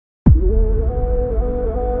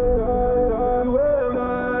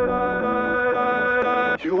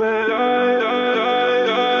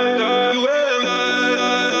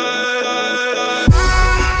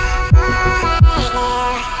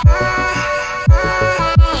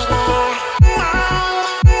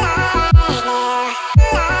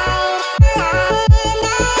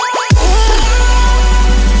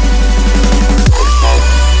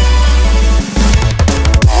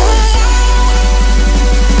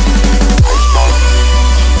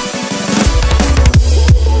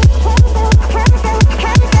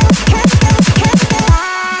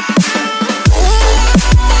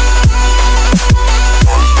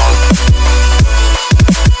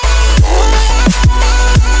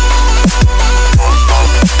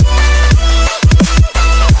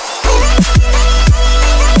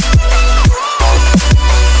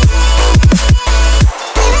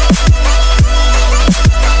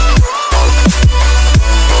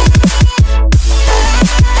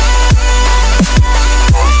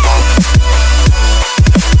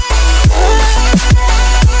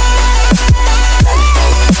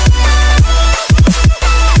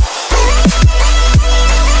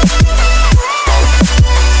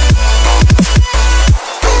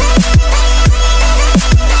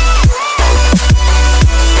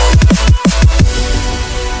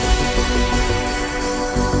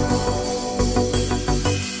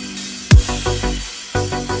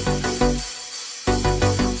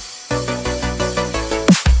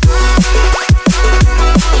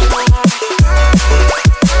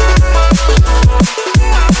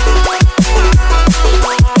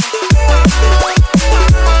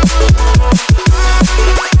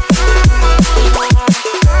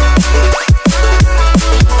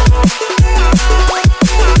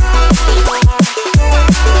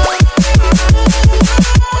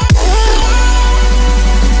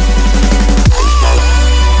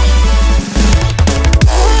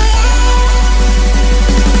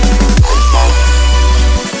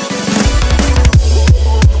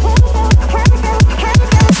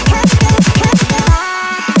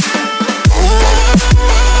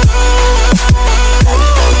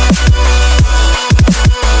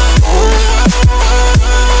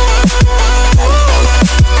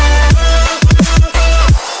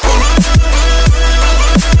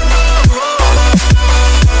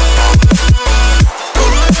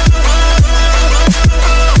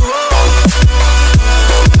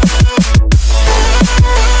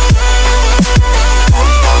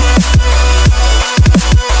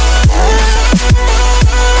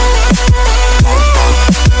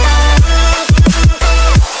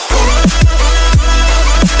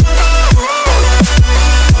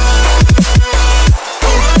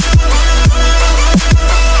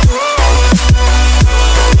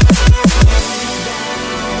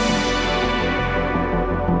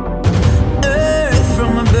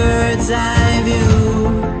bird's eye view.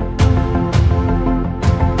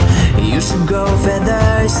 You should grow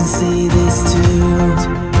feathers and see this too.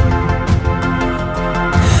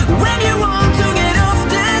 When you want to get off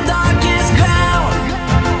the darkest ground,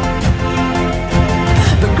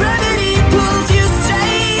 but gravity pulls you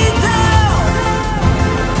straight down.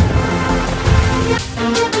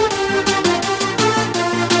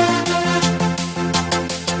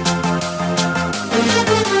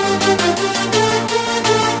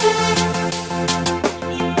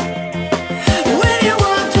 When you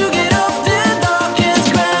want to get off the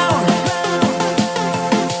darkest ground,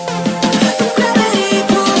 gravity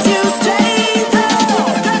pulls you straight down,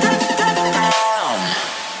 down.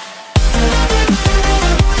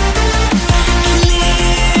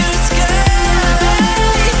 Clear sky.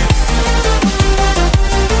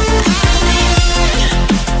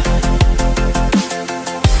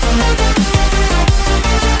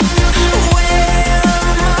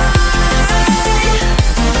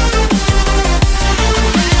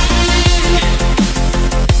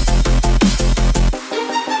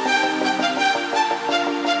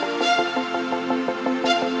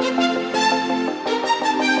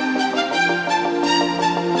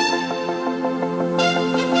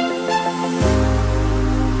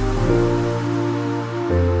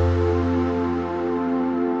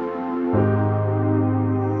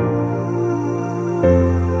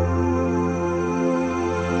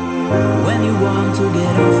 When you want to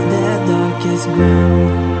get off that darkest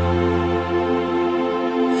ground,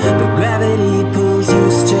 but gravity pulls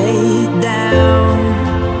you straight down.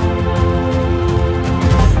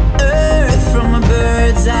 Earth from a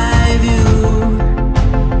bird's eye view.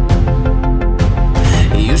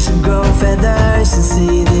 You should grow feathers and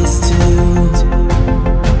see this too.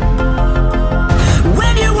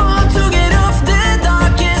 When you want to get off the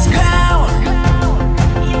darkest ground,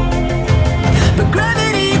 but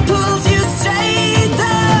gravity pulls you straight down.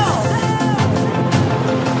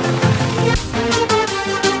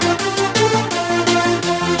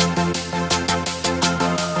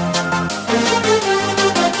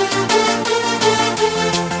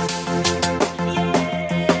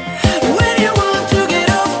 When you want to get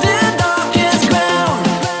off the darkest ground,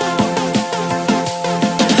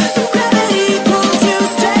 gravity pulls you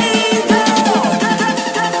straight down,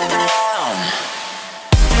 down.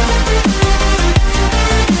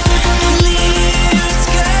 Clear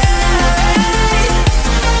sky.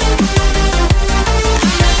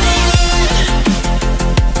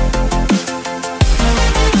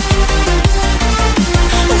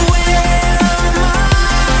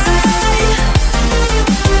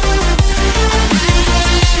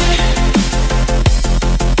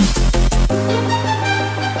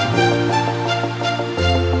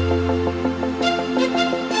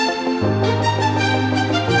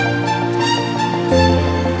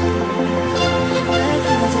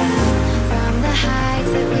 Looking down from the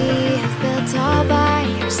heights that we have built all by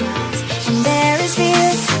ourselves, and there is fear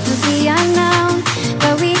of the unknown,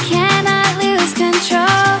 but we cannot lose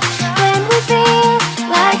control when we feel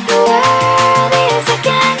like the world is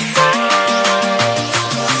against us.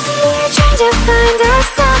 We're trying to find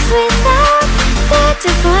ourselves without the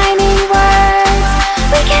defining words.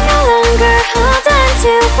 We can no longer hold on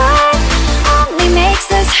to what only makes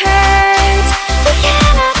us hurt. We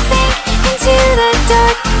cannot sink into the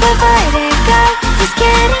dark. The vertigo is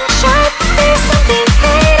getting sharp. There's something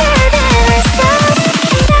greater than ourselves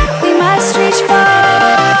that we must reach for.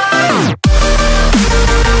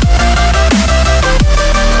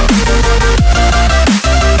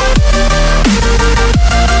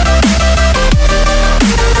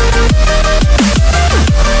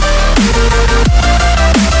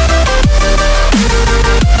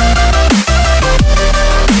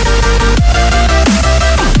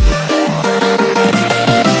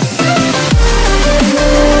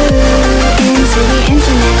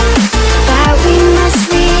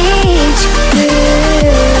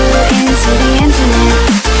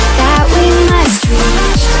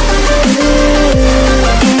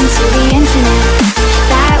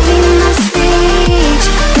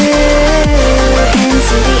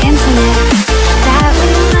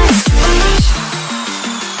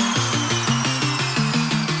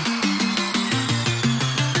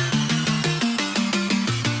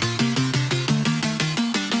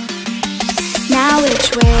 Now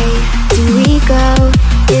which way do we go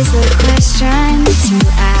is the question to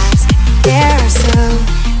ask. There are so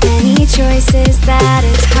many choices that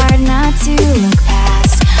it's hard not to look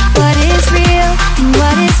past. What is real and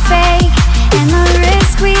what is fake, and the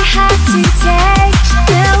risk we have to take.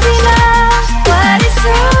 Will we know what is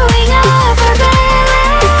throwing off our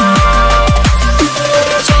balance?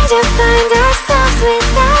 We're trying to find ourselves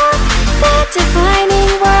without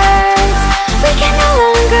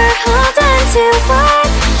to work.